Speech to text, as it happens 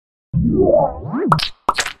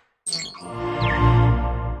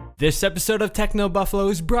This episode of Techno Buffalo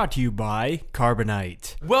is brought to you by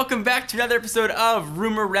Carbonite. Welcome back to another episode of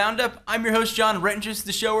Rumor Roundup. I'm your host, John Rentges,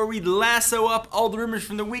 the show where we lasso up all the rumors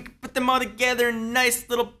from the week, put them all together in a nice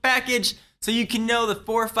little package so you can know the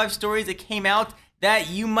 4 or 5 stories that came out that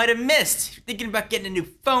you might have missed. If you're thinking about getting a new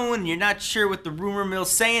phone and you're not sure what the rumor mill's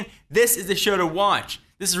saying, this is the show to watch.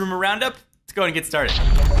 This is Rumor Roundup. Let's go ahead and get started.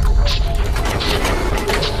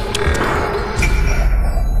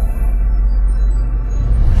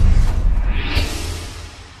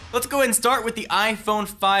 Let's go ahead and start with the iPhone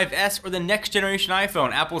 5S, or the next generation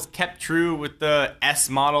iPhone. Apple's kept true with the S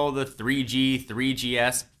model, the 3G,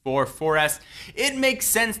 3GS, 4S. It makes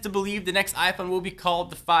sense to believe the next iPhone will be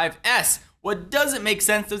called the 5S. What doesn't make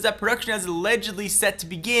sense is that production is allegedly set to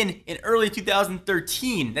begin in early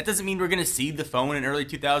 2013. That doesn't mean we're going to see the phone in early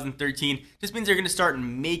 2013. It just means they're going to start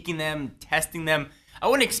making them, testing them. I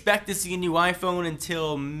wouldn't expect to see a new iPhone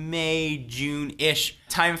until May, June-ish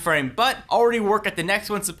timeframe, but already work at the next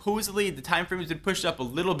one. Supposedly, the timeframe has been pushed up a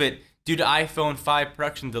little bit due to iPhone 5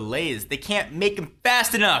 production delays. They can't make them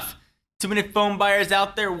fast enough. Too many phone buyers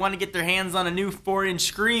out there want to get their hands on a new 4-inch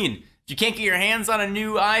screen. If you can't get your hands on a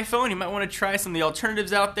new iPhone, you might want to try some of the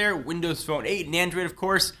alternatives out there. Windows Phone 8 and Android, of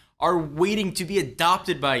course, are waiting to be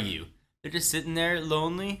adopted by you. They're just sitting there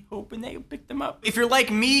lonely, hoping they pick them up. If you're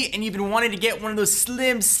like me and you've been wanting to get one of those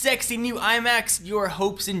slim, sexy new iMacs, your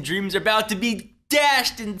hopes and dreams are about to be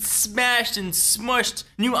dashed and smashed and smushed.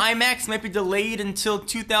 New iMacs might be delayed until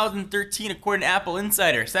 2013, according to Apple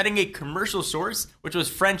Insider, citing a commercial source, which was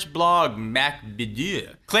French blog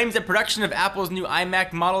MacBidou. Claims that production of Apple's new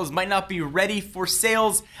iMac models might not be ready for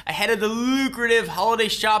sales ahead of the lucrative holiday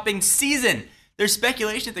shopping season. There's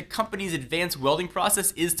speculation that the company's advanced welding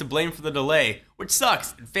process is to blame for the delay, which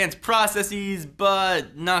sucks. Advanced processes,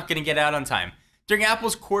 but not gonna get out on time. During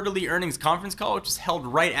Apple's quarterly earnings conference call, which was held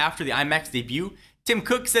right after the iMac's debut, Tim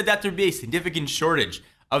Cook said that there'd be a significant shortage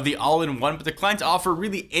of the all-in-one, but declined to offer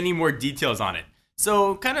really any more details on it.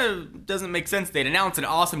 So kind of doesn't make sense. They'd announce an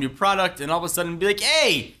awesome new product and all of a sudden be like,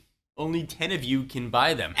 hey, only 10 of you can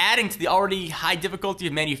buy them. Adding to the already high difficulty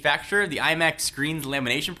of manufacture, the iMac screen's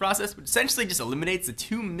lamination process, which essentially just eliminates the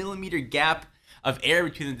 2mm gap of air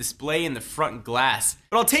between the display and the front glass.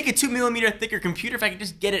 But I'll take a 2mm thicker computer if I can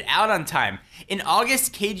just get it out on time. In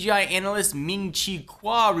August, KGI analyst Ming-Chi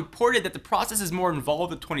Kuo reported that the process is more involved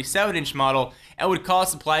with the 27-inch model and would cause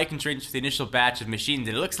supply constraints for the initial batch of machines,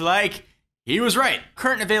 and it looks like he was right.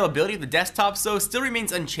 Current availability of the desktops, though, still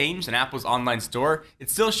remains unchanged on Apple's online store. It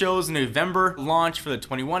still shows a November launch for the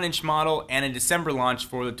 21-inch model and a December launch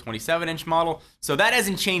for the 27-inch model. So that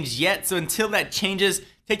hasn't changed yet. So until that changes,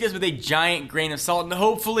 take this with a giant grain of salt, and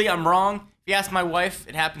hopefully I'm wrong. If you ask my wife,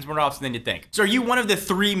 it happens more often than you think. So are you one of the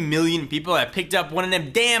 3 million people that picked up one of them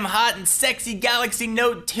damn hot and sexy Galaxy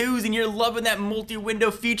Note 2s and you're loving that multi-window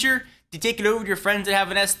feature? You take it over to your friends that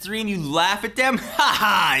have an S3 and you laugh at them? Ha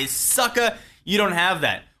ha, sucker, you don't have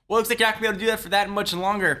that. Well, looks like you're not gonna be able to do that for that much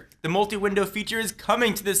longer. The multi-window feature is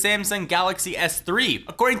coming to the Samsung Galaxy S3.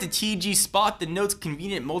 According to TG Spot, the Note's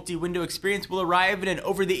convenient multi-window experience will arrive in an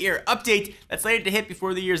over-the-air update that's slated to hit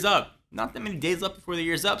before the year's up. Not that many days left before the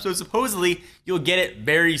year's up, so supposedly you'll get it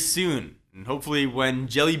very soon. And hopefully when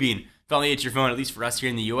Jelly Bean finally hits your phone, at least for us here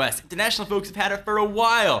in the US. International folks have had it for a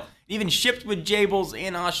while. Even shipped with Jables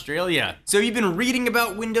in Australia. So you've been reading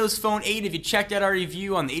about Windows Phone 8, if you checked out our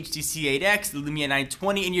review on the HTC 8X, the Lumia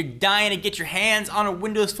 920, and you're dying to get your hands on a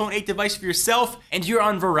Windows Phone 8 device for yourself, and you're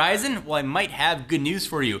on Verizon, well, I might have good news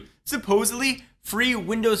for you. Supposedly, free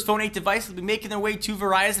Windows Phone 8 devices will be making their way to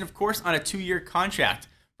Verizon, of course, on a 2-year contract.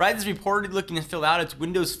 Verizon's reportedly looking to fill out its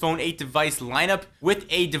Windows Phone 8 device lineup with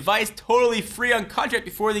a device totally free on contract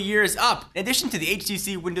before the year is up. In addition to the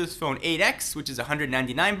HTC Windows Phone 8X, which is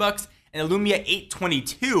 $199, and the Lumia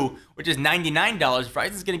 822, which is $99,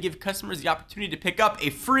 Verizon's going to give customers the opportunity to pick up a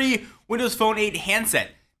free Windows Phone 8 handset.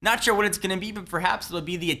 Not sure what it's going to be, but perhaps it'll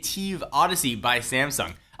be the Ativ Odyssey by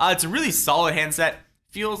Samsung. It's a really solid handset.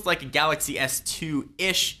 Feels like a Galaxy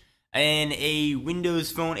S2-ish. And a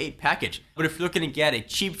Windows Phone 8 package. But if you're looking to get a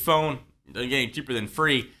cheap phone, getting cheaper than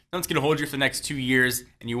free, That's going to hold you for the next 2 years,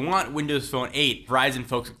 and you want Windows Phone 8. Verizon,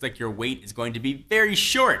 folks, looks like your wait is going to be very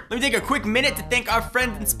short. Let me take a quick minute to thank our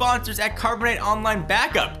friends and sponsors at Carbonite Online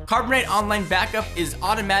Backup. Carbonite Online Backup is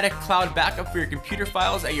automatic cloud backup for your computer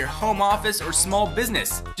files at your home office or small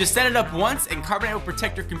business. Just set it up once, and Carbonite will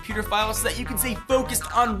protect your computer files so that you can stay focused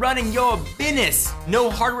on running your business. No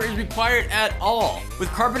hardware is required at all. With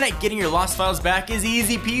Carbonite, getting your lost files back is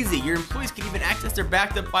easy peasy. Your employees can even access their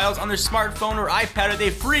backed up files on their smartphone or iPad with a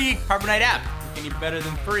free Carbonite app. Any better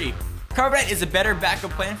than free. Carbonite is a better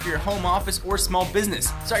backup plan for your home office or small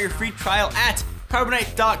business. Start your free trial at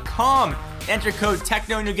Carbonite.com. Enter code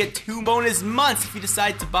TECHNO and you'll get 2 bonus months if you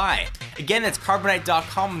decide to buy. Again, that's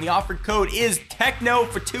Carbonite.com and the offer code is TECHNO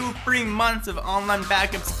for 2 free months of online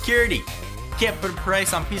backup security. Can't put a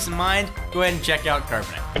price on peace of mind? Go ahead and check out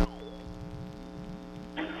Carbonite.